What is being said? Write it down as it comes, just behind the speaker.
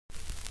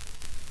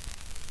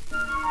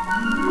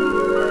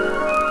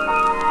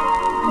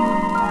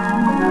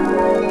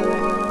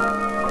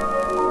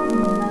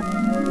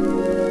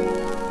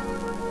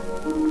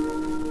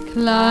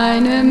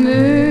Kleine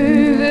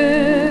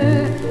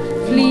Möwe,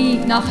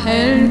 flieg nach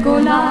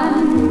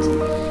Helgoland,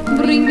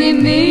 bring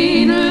dem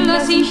Mädel,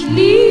 das ich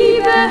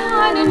liebe,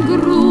 einen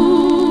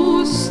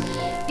Gruß.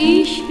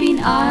 Ich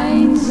bin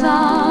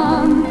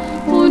einsam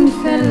und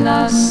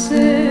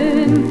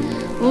verlassen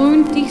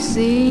und ich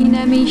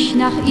sehne mich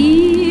nach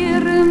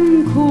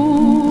ihrem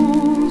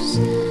Kuss.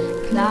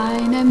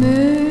 Kleine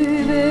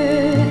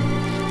Möwe,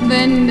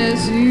 wenn der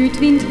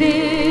Südwind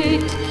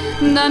weht,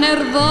 dann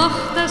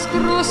erwacht das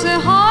große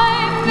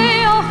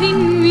Heimweh auch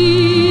in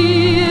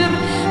mir.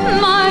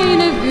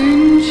 Meine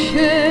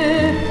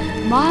Wünsche,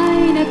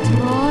 meine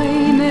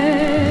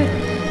Träume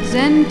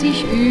send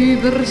ich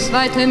übers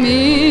weite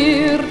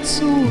Meer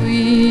zu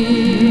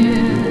ihr.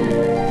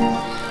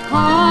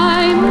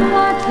 Heimatland,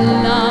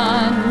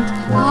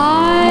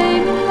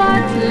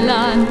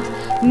 Heimatland,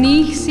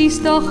 nichts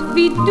ist doch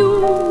wie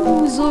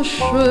du so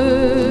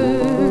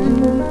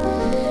schön.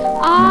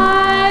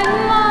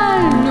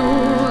 Einmal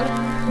nur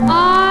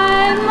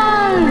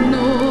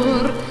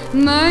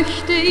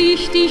möchte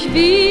ich dich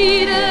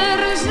wiedersehen.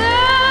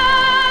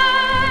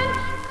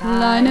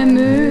 Kleine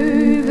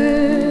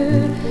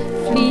Möwe,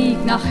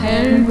 flieg nach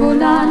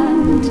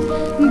Helgoland,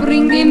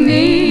 bring dem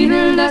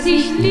Mädel, das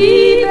ich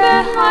liebe,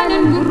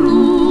 einen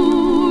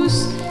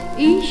Gruß.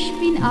 Ich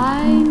bin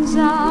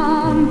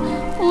einsam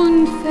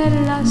und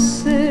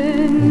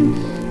verlassen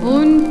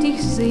und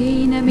ich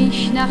sehne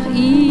mich nach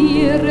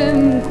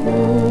ihrem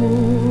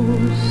Kuss.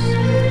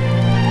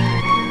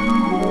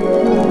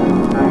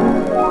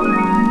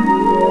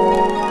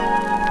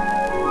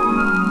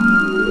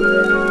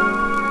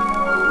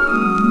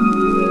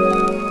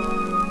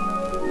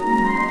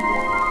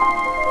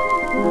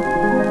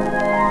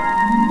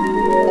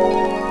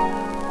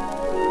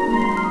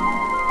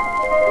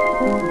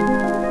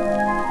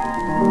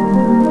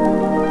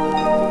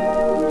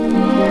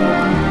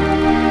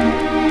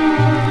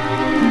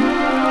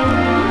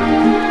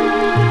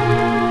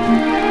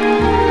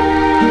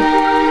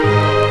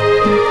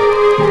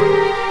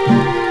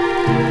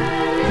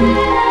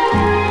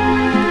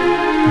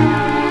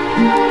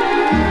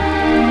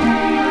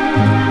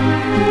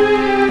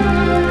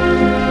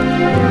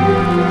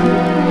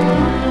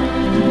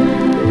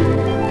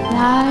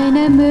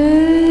 Kleine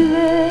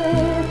Möwe,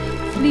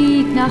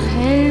 flieg nach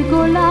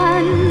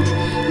Helgoland,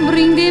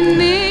 bring dem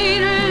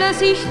Mädel,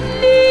 das ich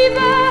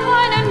liebe,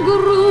 einen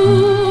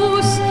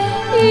Gruß.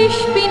 Ich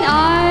bin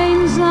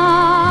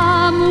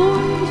einsam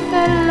und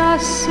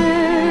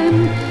verlassen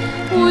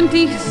und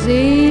ich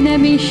sehne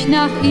mich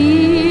nach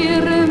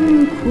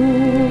ihrem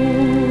Kuss.